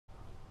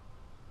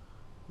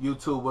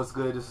YouTube, what's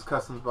good? This is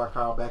Customs by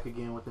Kyle back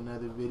again with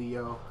another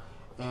video.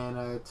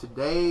 And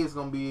today is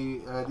going to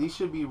be, these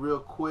should be real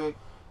quick.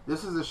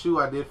 This is a shoe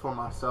I did for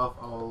myself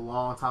a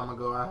long time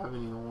ago. I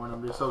haven't even worn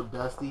them. They're so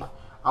dusty.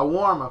 I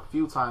wore them a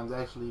few times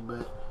actually,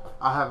 but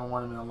I haven't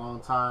worn them in a long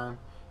time.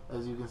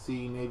 As you can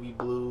see, navy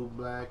blue,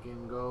 black,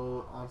 and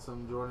gold on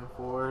some Jordan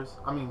 4s.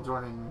 I mean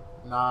Jordan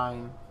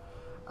 9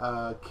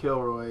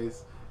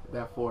 Kilroys.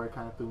 That 4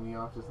 kind of threw me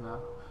off just now.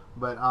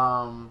 But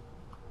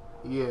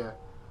yeah.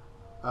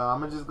 I'm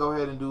going to just go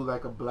ahead and do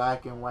like a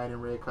black and white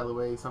and red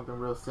colorway, something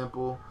real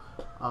simple.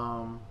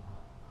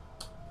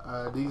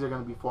 These are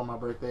going to be for my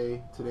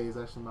birthday. Today is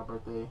actually my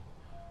birthday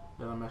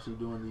that I'm actually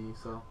doing these,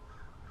 so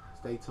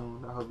stay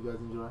tuned. I hope you guys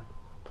enjoy.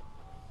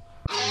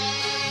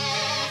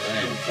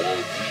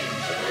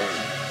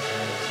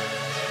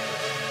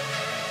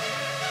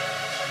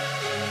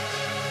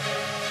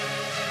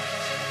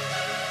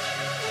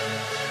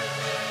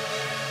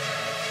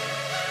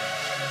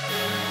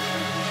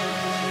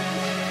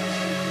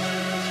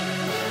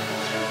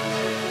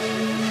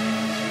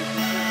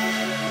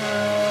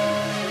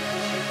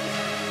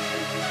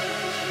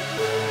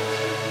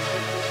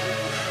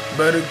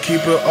 Better keep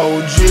it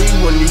OG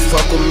when you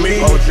fuck with me.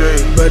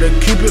 Better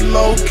keep it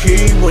low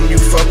key when you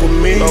fuck with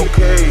me.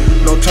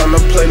 No time to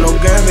play no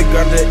games, they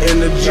got the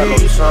energy.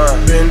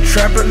 Been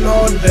trapping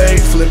all day,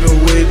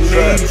 flipping with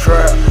me.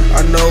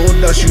 I know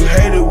that you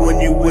hate it when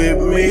you with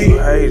me.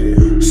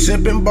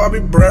 Sipping Bobby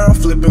Brown,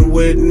 flipping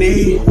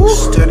Whitney.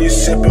 Steady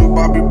sipping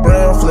Bobby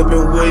Brown,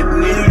 flipping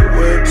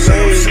Whitney.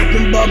 Same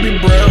sipping Bobby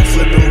Brown,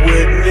 flipping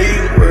Whitney.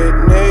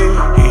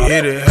 He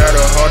hit it, had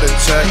a heart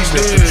attack.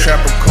 Sniffed the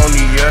trapper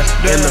cognac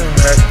in the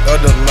back of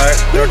the lack.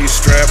 Dirty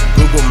strap,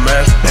 Google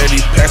Maps,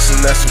 Eddie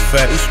Paxton, that's a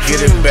fact. Get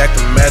it back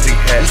to Magic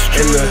Hat.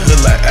 In the hood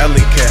like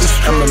Alley Cat.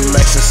 I'm a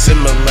Max and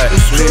Similac.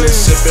 Leaning,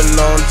 sipping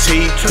on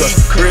tea, cause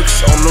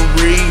bricks on the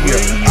reed.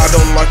 I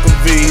don't like a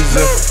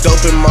Visa.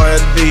 Dope in my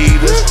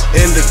Adidas.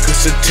 Indica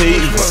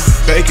sativa.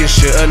 Bacon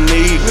shit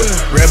Anita.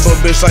 Rebel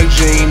bitch like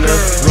Gina.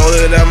 Roll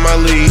it at my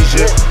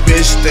leisure.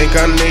 Bitch think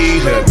I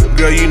need her.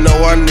 Girl, you know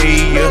I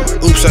need ya.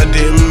 Oops, I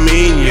didn't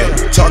mean ya.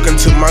 Talking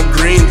to my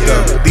green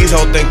thumb. These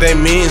hoes think they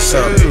mean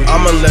something.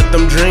 I'ma let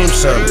them dream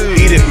something.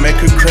 Eat it, make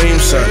a cream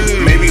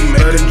something. Maybe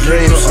make a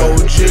dream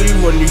something.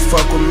 OG when you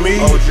fuck with me.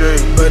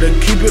 Better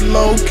keep it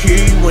low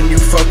key when you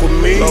fuck with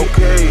me.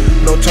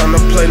 No time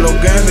to play no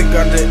games, they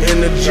got the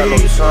energy.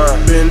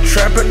 Been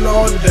trapping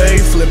all day,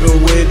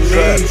 flipping with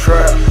me.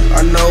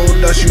 I know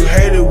that you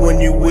hate it when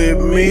you with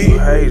me.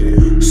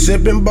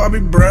 Sipping Bobby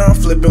Brown,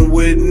 flipping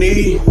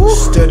Whitney.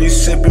 Steady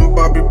sipping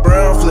Bobby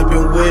Brown,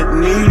 flipping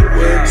Whitney.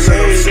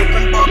 Same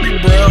sipping Bobby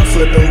Brown,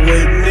 flipping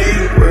Whitney.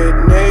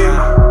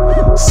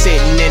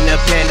 Sitting in the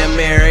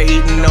Panamera,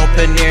 eating no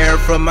Panera.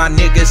 From my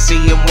niggas, see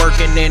him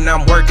working and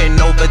I'm working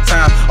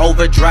overtime.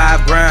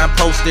 Overdrive grind,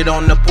 posted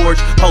on the porch,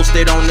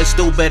 posted on the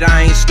stoop. But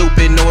I ain't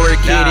stupid nor a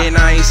kid, and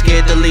I ain't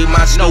scared to leave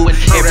my snoot.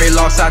 Every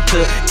loss I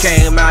took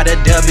came out of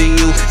W.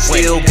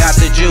 Still got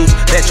the juice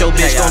that your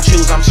bitch gon'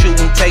 choose. I'm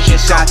shooting, taking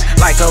shots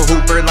like a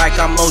hooper, like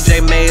I'm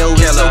OJ Mayo.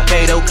 It's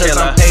okay though, cause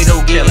I'm paid,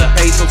 getting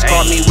pesos.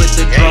 Caught me with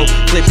the dro,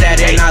 flip that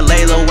and I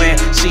lay low,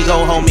 and she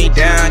gon' hold me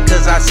down,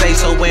 cause I say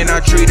so when I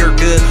treat her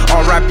good.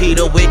 R.I.P.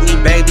 to Whitney,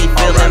 baby,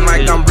 feeling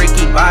like I'm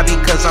Ricky Bobby,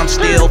 cause I'm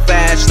still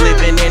fast,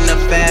 living in the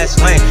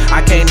fast lane.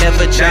 I can't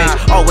never change,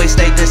 always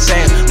stay the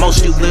same.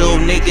 Most you little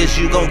niggas,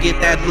 you gon'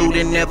 get that loot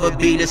and never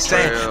be the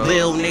same.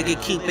 Lil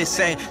nigga, keep it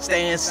sane,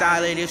 staying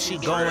solid. If she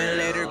going,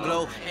 let her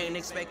glow. Ain't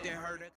expecting her to